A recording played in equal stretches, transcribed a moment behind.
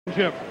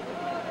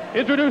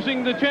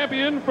Introducing the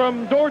champion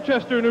from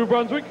Dorchester, New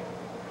Brunswick,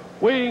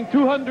 weighing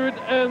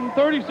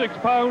 236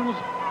 pounds,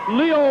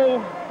 Leo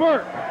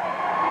Burke.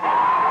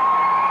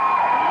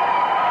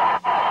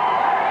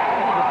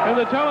 And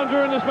the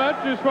challenger in this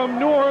match is from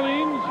New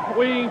Orleans,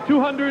 weighing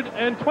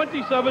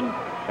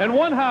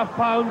 227.5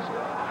 pounds,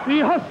 the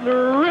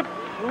Hustler Rip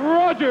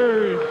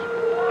Rogers.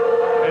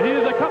 And he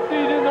is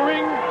accompanied in the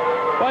ring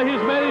by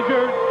his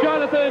manager,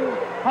 Jonathan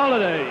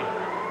Holliday.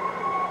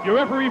 Your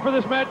referee for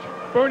this match,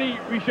 Bernie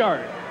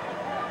Richard.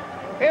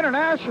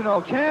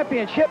 International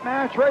Championship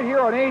match right here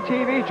on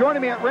ATV.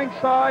 Joining me at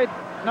ringside,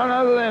 none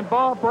other than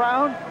Bob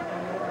Brown.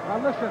 Now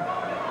listen,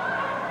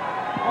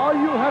 all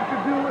you have to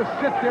do is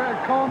sit there and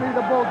call me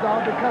the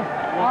Bulldog, because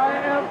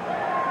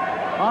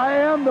I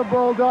am the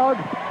Bulldog.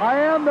 I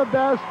am the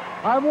best.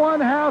 I'm one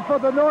half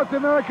of the North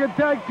American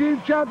Tag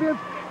Team Champions.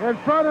 In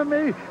front of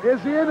me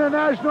is the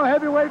International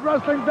Heavyweight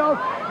Wrestling belt,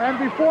 and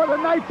before the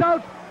night's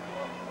out,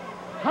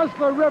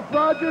 Hustler Rip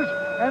Rogers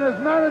and his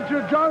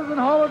manager, Jonathan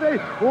Holliday,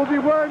 will be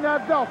wearing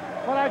that belt.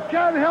 But I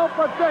can't help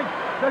but think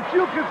that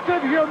you can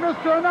sit here,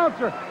 Mr.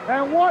 Announcer,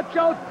 and watch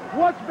out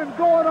what's been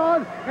going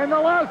on in the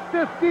last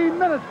 15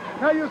 minutes.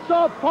 Now, you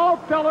saw Paul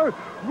Peller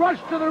rush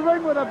to the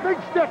ring with a big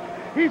stick.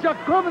 He's a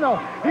criminal.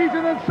 He's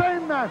an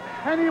insane man.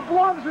 And he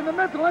belongs in the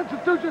mental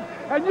institution.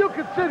 And you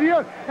can sit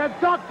here and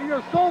talk to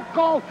your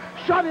so-called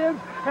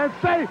shut-ins and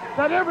say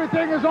that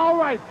everything is all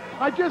right.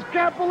 I just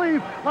can't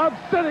believe I'm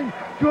sitting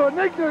to an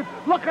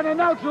ignorant-looking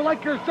announcer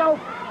like yourself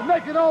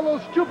making all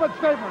those stupid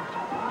statements.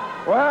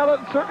 Well,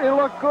 it certainly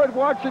looked good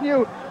watching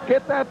you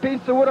hit that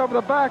piece of wood over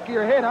the back of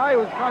your head. I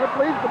was kind of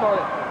pleased about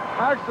it.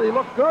 Actually, it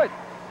looked good.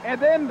 And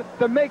then,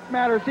 to make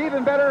matters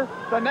even better,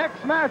 the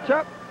next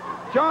matchup,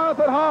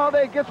 Jonathan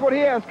Holliday gets what he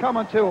has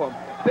coming to him.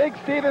 Big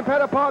Stephen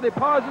Pettipaw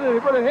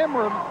deposited rid of him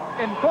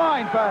in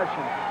flying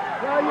fashion.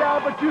 Yeah,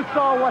 but you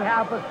saw what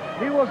happened.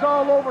 He was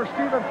all over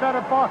Stephen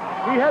Pettipaw.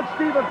 He had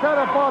Stephen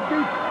Pettipaw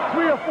beat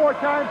 3 or 4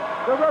 times.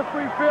 The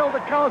referee failed to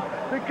count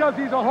because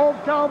he's a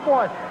hometown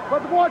boy.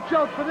 But watch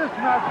out for this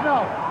match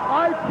now.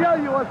 I tell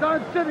you, as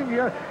I'm sitting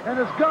here, and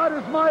as God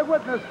is my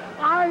witness,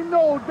 I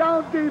know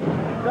down deep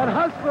that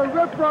Hustler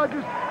Rip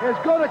Rogers is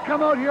going to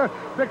come out here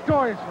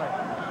victoriously.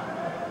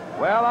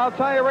 Well, I'll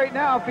tell you right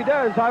now, if he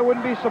does, I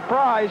wouldn't be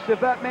surprised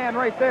if that man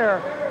right there,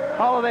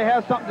 Holliday,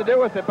 has something to do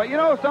with it. But you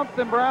know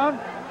something, Brown?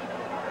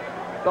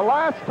 The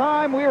last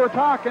time we were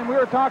talking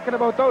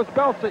about those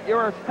belts that you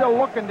are still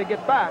looking to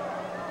get back,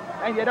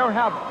 and you don't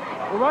have them.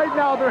 Well, right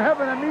now, they're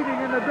having a meeting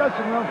in the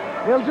dressing room.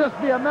 It'll just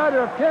be a matter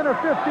of 10 or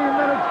 15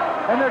 minutes,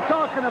 and they're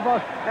talking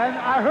about, and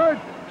I heard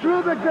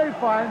through the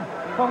grapevine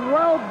from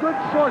well good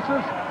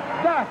sources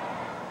that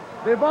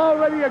they've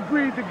already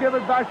agreed to give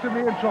it back to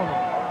me and Tony.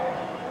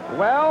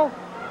 Well,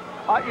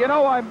 you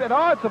know, I'm at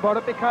odds about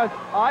it because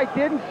I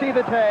didn't see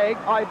the tag.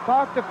 I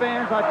talked to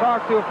fans. I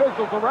talked to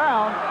officials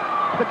around.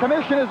 The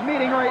commission is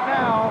meeting right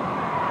now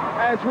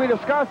as we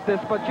discuss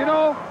this. But, you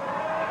know,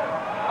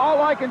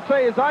 all I can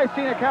say is I've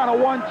seen a count of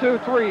 1, 2,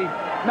 3.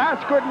 And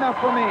that's good enough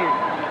for me.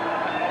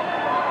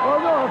 Well,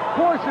 no, of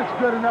course it's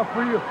good enough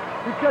for you.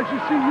 Because, you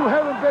see, you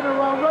haven't been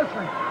around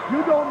wrestling.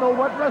 You don't know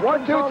what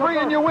wrestling is 1, 2, 3,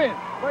 and you win.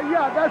 Well,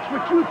 yeah, that's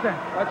what you think.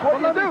 That's what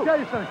you do. Let me tell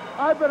you something.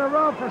 I've been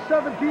around for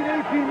 17,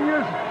 18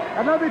 years,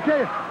 and let me tell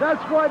you,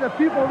 that's why the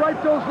people write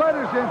those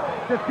letters in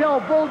to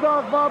tell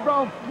Bulldog Bob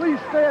Brown, please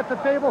stay at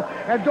the table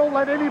and don't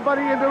let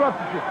anybody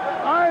interrupt you.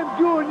 I'm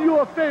doing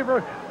you a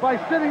favor by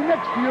sitting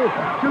next to you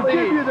to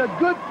give you the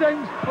good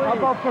things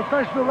about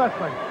professional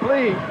wrestling.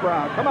 Please,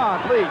 Brown, come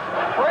on, please.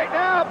 Right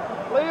now,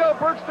 Leo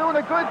Burke's doing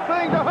a good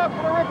thing to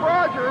Hustler Rip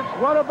Rogers.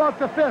 What about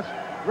the fist?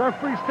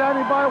 Referee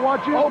standing by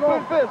watching.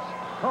 Open fist.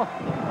 Oh,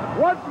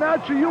 what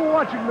match are you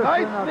watching, Mr.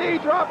 Nice knee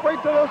drop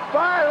right to the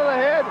side of the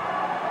head.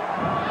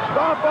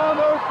 Stomp on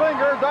those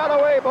fingers. Out of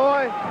the way,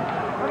 boy.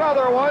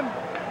 Another one.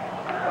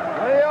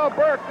 Leo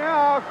Burke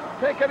now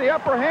taking the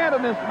upper hand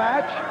in this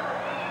match.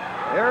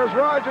 There's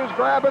Rogers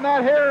grabbing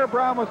that hair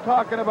Brown was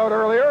talking about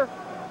earlier.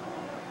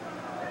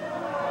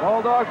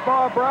 Bulldog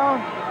Bob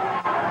Brown,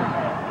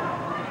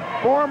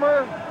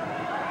 former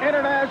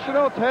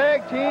International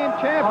Tag Team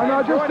Champion. Oh,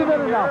 no, just a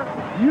minute now.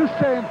 You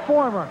saying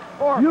former.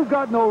 You've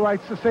got no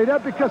rights to say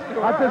that because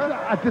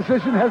a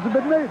decision hasn't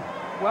been made.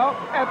 Well,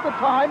 at the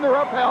time they're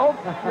upheld.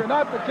 You're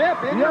not the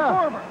champion, you're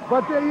former.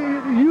 But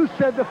you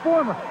said the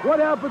former. What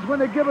happens when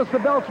they give us the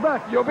belts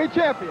back? You'll be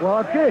champion. Well,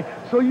 okay.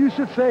 So you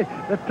should say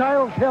the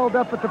title's held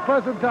up at the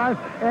present time,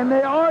 and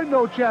they are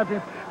no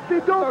champions.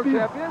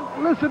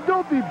 Listen,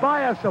 don't be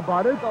biased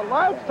about it. The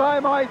last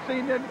time I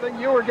seen anything,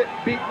 you were getting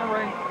beat in the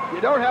ring. You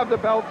don't have the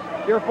belts,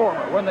 you're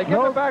former. When they give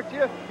it back to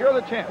you, you're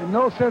the champion.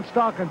 No sense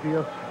talking to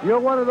you.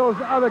 You're one of those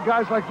other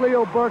guys like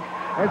Leo Burke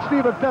and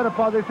Stephen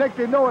Pettipaw. They think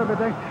they know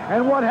everything.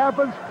 And what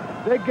happens?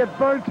 They get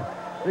burnt,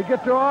 they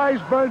get their eyes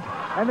burnt,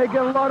 and they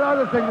get a lot of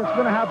other things that's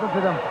going to happen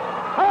to them.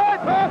 High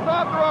toss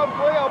off the ropes,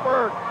 Leo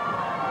Burke.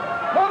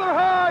 Another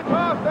high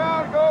toss,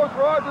 down goes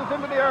Rogers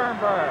into the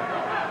armbar.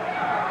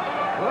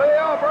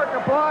 Leo Burke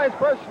applies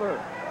pressure.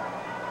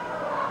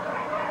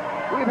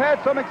 We've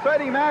had some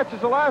exciting matches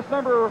the last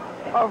number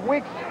of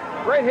weeks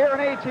right here on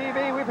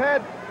ATV. We've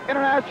had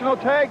international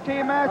tag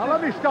team matches. Now,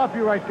 let me stop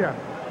you right there.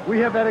 We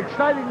have had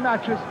exciting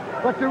matches,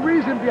 but the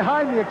reason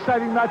behind the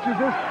exciting matches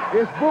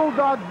is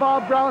Bulldog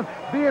Bob Brown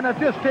being at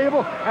this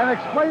table and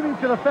explaining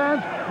to the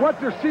fans what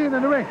they're seeing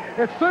in the ring.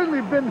 It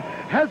certainly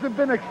hasn't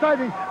been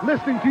exciting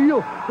listening to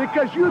you,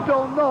 because you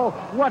don't know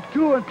what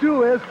 2 and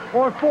 2 is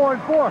or 4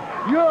 and 4.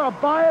 You're a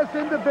biased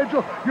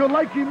individual. You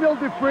like Emile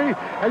Dupree,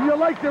 and you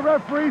like the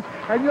referees,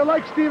 and you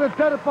like Stephen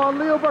Tennepaw and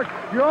Leo Burke.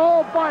 You're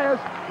all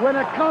biased when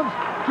it comes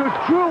to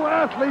true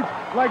athletes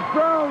like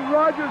Brown,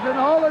 Rogers, and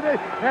Holiday,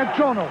 and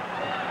Chono.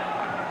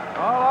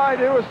 All I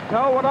do is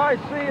tell what I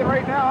see, and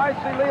right now I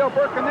see Leo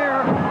Burke in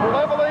there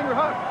leveling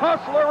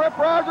Hustler Rip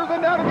Rogers,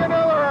 and down again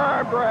another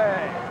arm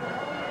drag.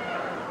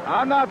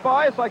 I'm not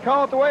biased. I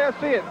call it the way I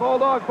see it.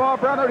 Bulldog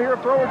Bob Brown out here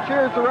throwing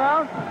cheers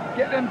around,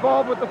 getting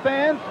involved with the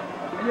fans,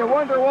 and you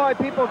wonder why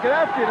people get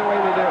after you the way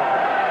they do.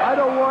 I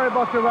don't worry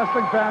about the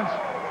wrestling fans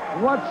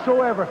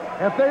whatsoever.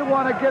 If they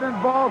want to get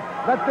involved,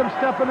 let them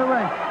step in the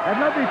ring. And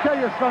let me tell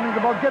you something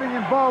about getting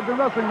involved in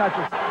wrestling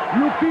matches.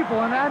 You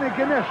people in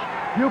Antigonish,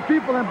 you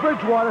people in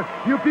Bridgewater,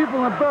 you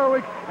people in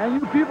Berwick, and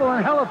you people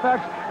in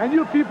Halifax, and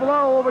you people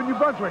all over New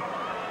Brunswick.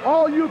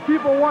 All you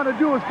people want to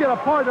do is get a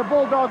part of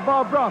Bulldog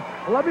Bob Brown.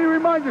 Let me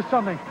remind you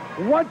something.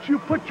 Once you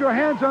put your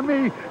hands on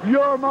me,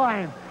 you're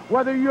mine.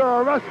 Whether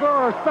you're a wrestler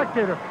or a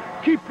spectator,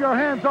 keep your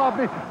hands off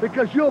me,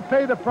 because you'll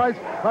pay the price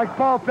like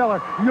Paul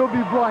Peller. You'll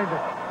be blinded.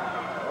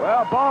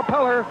 Well, Paul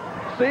Peller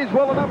sees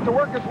well enough to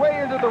work his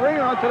way into the ring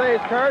on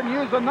today's card and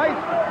use a nice,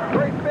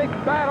 great big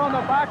bat on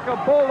the back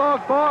of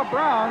Bulldog Bob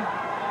Brown.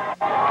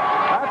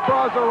 That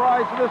draws a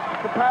rise to this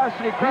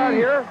capacity crowd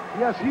here.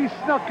 Yes, he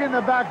snuck in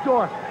the back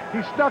door.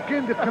 He snuck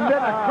in to commit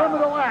a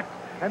criminal act,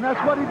 and that's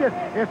what he did.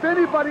 If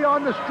anybody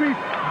on the street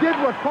did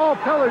what Paul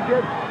Peller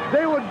did,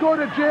 they would go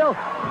to jail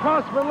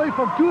approximately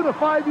from 2 to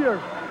 5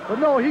 years. But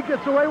no, he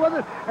gets away with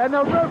it, and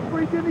the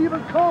referee didn't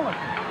even call it.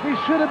 He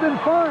should have bbeen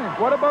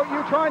fined. What about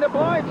you trying to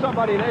blind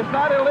somebody? Is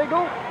that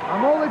illegal?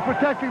 I'm only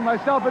protecting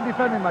myself and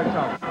defending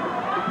myself.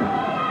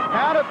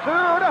 Count of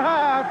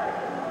 2.5.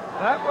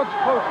 That was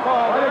close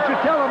call. Why don't you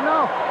tell him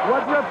now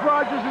what Rip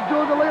Rogers is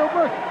doing to Leo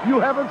Burke? You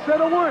haven't said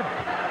a word.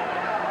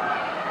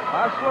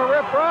 Hustler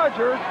Rip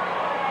Rogers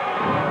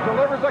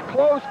delivers a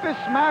close fist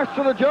smash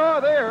to the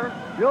jaw there.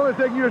 The only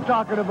thing you're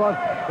talking about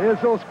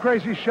is those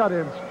crazy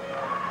shut-ins.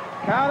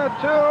 Count of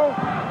 2.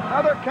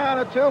 Another count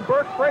of 2.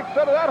 Burke breaks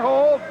out of that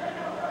hole.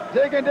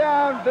 Digging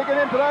down, digging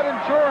into that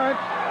insurance.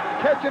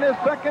 Catching his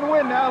second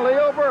win now,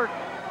 Leo Burke.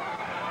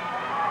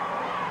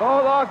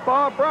 Bulldog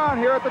Bob Brown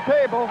here at the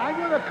table. I'm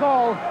going to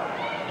call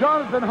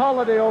Jonathan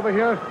Holiday over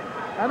here,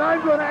 and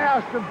I'm going to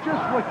ask him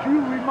just what you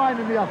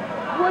reminded me of.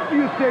 What do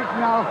you think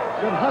now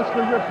that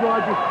Hustler Rip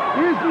Rogers,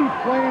 is he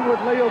playing with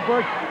Leo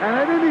Burke? And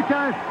at any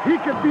time, he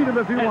can beat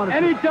him if he wanted to.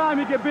 Anytime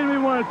he can beat him if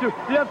he wanted to.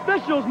 The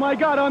officials, my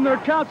God, on their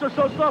counts are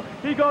so slow.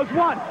 He goes 1,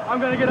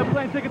 I'm going to get a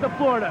plane ticket to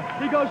Florida.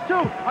 He goes 2,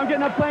 I'm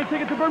getting a plane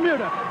ticket to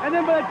Bermuda. And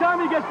then by the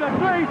time he gets to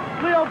 3,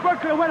 Leo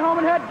Burke could have went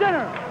home and had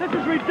dinner. This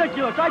is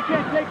ridiculous. I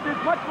can't take this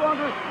much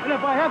longer, and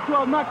if I have to,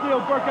 I'll knock Leo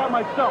Burke out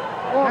myself.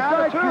 Well,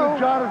 thank you,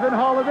 Jonathan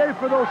Holiday,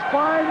 for those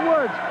fine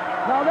words.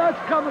 Now that's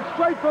coming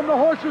straight from the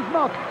horse's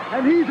mouth,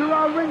 and he's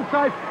around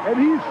ringside,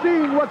 and he's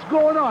seeing what's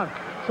going on.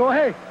 So,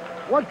 hey,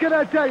 what can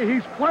I tell you?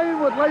 He's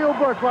playing with Leo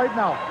Burke right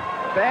now.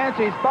 Fans,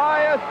 he's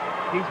biased.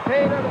 He's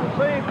paid out of the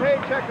same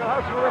paycheck that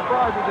Hustler Rip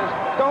Rogers is.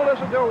 Don't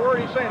listen to a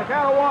word he's saying. The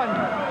count of 1,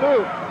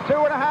 2,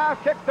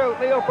 2.5, kicked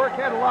out. Leo Burke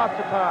had lots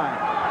of time.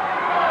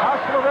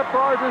 Hustler Rip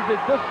Rogers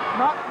has just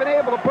not been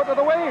able to put it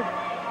away.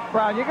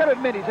 Brown, you got to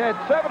admit, he's had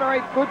 7 or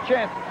 8 good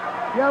chances.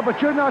 Yeah, but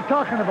you're not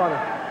talking about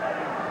it.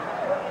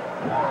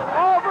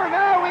 Over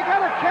now, we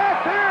got a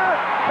chance here.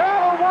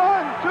 Count of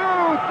 1, 2,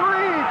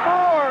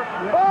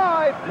 3, 4,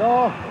 5.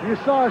 No, you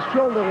saw his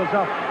shoulder was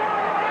up.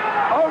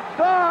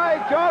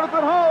 Outside,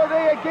 Jonathan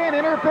Holiday again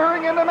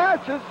interfering in the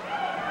matches.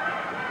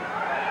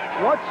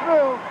 What's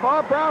new?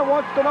 Bob Brown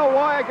wants to know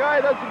why a guy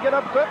doesn't get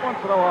upset once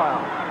in a while.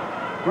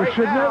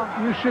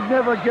 You should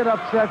never get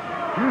upset.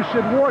 You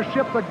should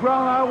worship the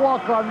ground I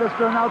walk on,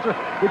 Mr. Announcer,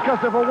 because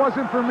if it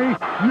wasn't for me,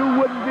 you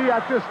wouldn't be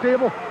at this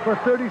table for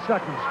 30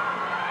 seconds.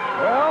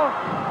 Well,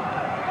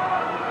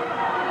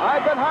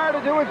 I've been hired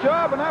to do a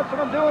job, and that's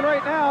what I'm doing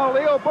right now.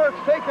 Leo Burke's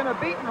taking a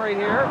beating right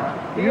here.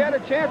 He had a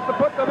chance to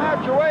put the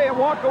match away and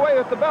walk away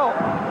with the belt.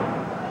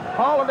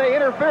 Holiday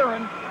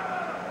interfering.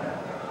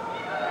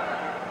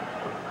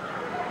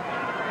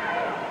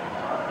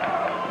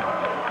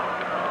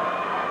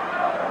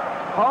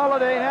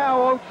 Holiday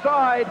now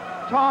outside,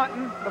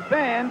 taunting the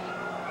fans.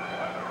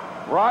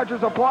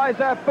 Rogers applies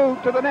that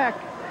boot to the neck.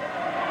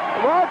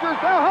 Rogers,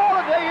 now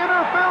Holiday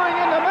interfering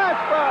in the match,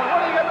 Brown.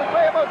 What are you going to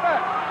say about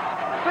that?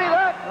 See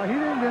that? He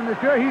didn't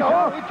interfere. He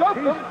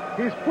choked him.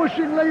 He's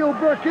pushing Leo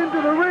Burke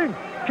into the ring.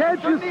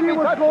 Can't you see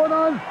what's going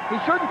on? He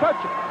shouldn't touch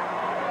it.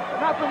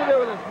 Nothing to do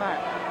with this match.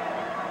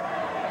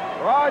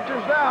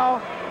 Rogers now.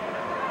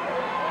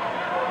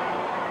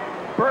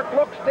 Burke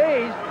looks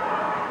dazed.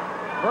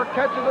 Burke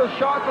catches a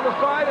shot to the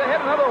side and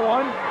hit another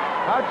one.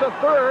 That's a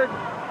third.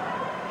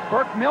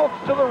 Burke melts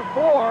to the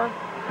floor.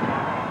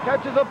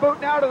 Catches a boot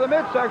now to the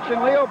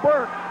midsection. Leo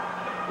Burke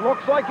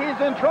looks like he's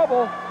in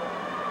trouble.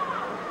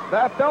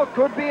 That belt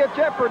could be at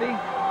jeopardy.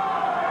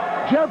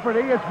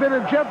 Jeopardy. It's been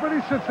in jeopardy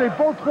since they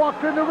both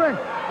walked in the ring.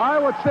 I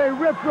would say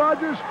Rip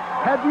Rogers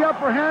had the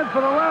upper hand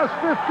for the last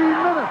 15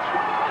 minutes.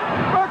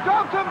 Burke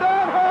drops him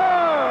down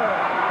hard.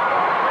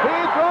 He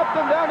dropped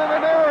him down in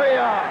an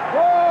area.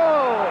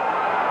 Whoa!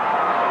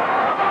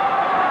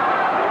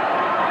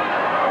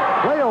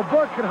 Leo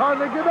Burke can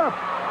hardly get up.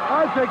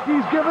 I think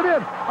he's giving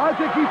in. I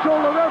think he told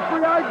the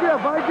referee, I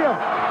give. I'm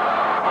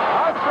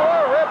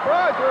sure Rip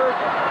Rogers.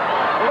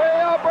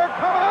 Leo Burke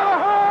coming out a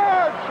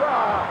hard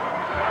shot.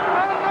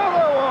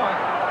 Another one.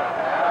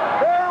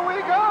 There we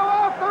go,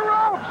 off the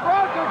ropes.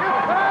 Rogers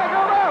gets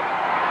tangled up.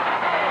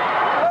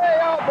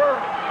 Leo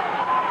Burke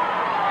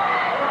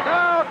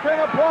now can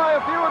apply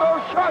a few of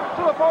those shots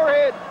to the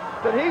forehead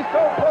that he so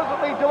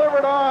pleasantly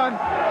delivered on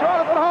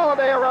Jonathan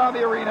Holiday around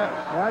the arena.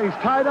 Yeah, he's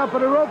tied up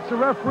in the ropes. The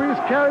referees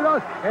carried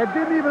on and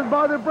didn't even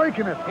bother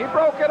breaking it. He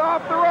broke it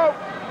off the ropes.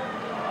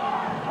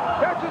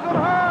 Catches him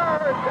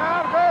hard.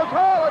 Down goes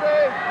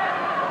Holiday.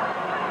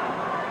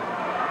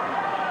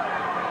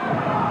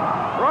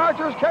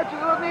 Rogers catches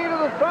a knee to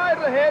the side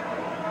of the head.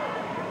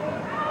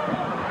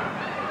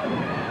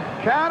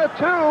 Count of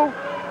 2.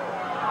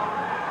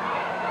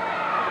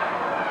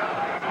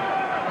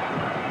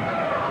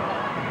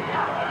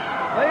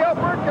 Leo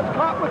Burke gets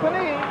caught with a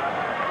knee.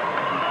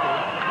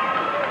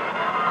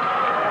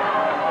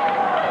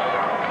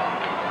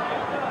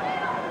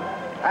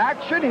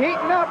 Action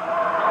heating up.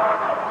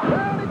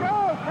 Down he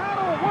goes. Count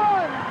of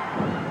 1.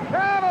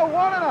 Count of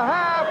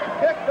 1.5.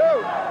 Kicked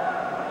out.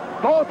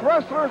 Both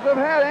wrestlers have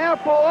had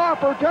ample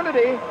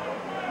opportunity.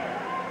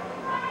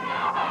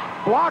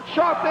 Block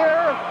shot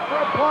there.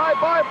 Applied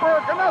by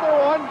Burke. Another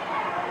one.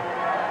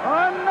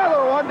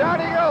 Another one. Down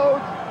he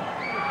goes.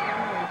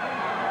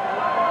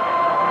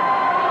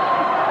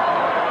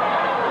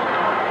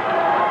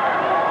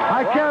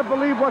 I can't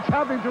believe what's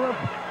happening to him.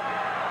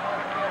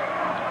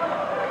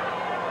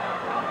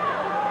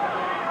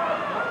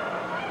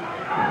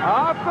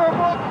 Off the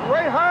hook,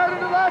 right hard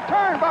into that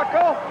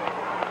turnbuckle.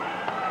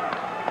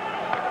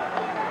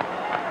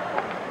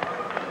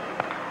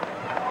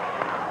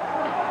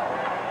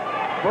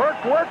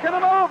 Burke working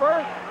him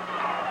over.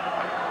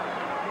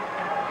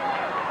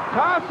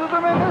 Tosses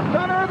him in the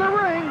center of the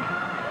ring.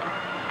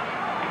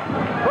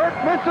 Burke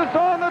misses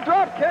on the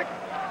drop kick.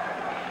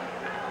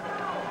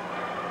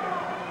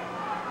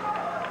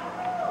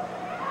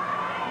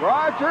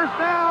 Rogers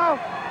now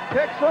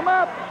picks him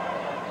up,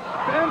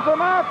 spins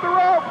him off the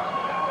ropes.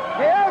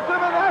 He has him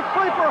in that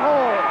sleeper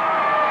hole.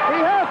 He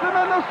has him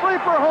in the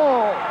sleeper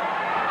hole.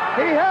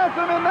 He has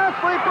him in that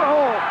sleeper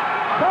hole.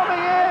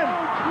 Coming in.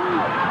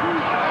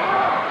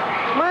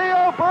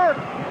 Leo Burke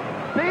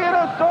being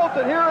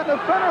assaulted here in the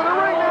center of the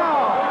ring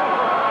now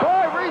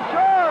by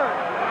Richard.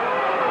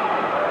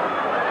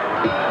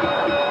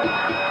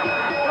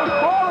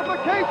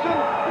 Disqualification.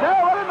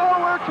 Now out of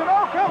nowhere,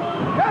 Chinoka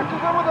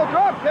catches him with a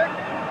drop kick.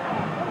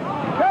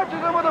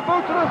 Catches him with a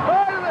boot to the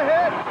side of the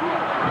head. 3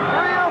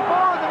 or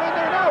 4 of them in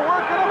there now,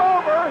 working him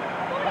over.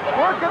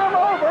 Working him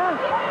over.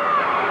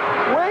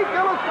 Wake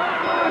of a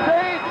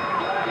state.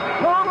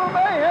 Total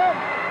mayhem.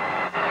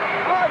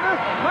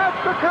 This match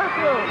to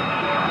curfew.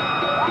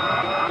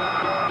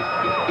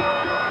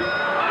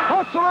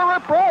 Hustler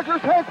Rip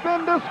Rogers has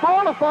been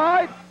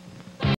disqualified.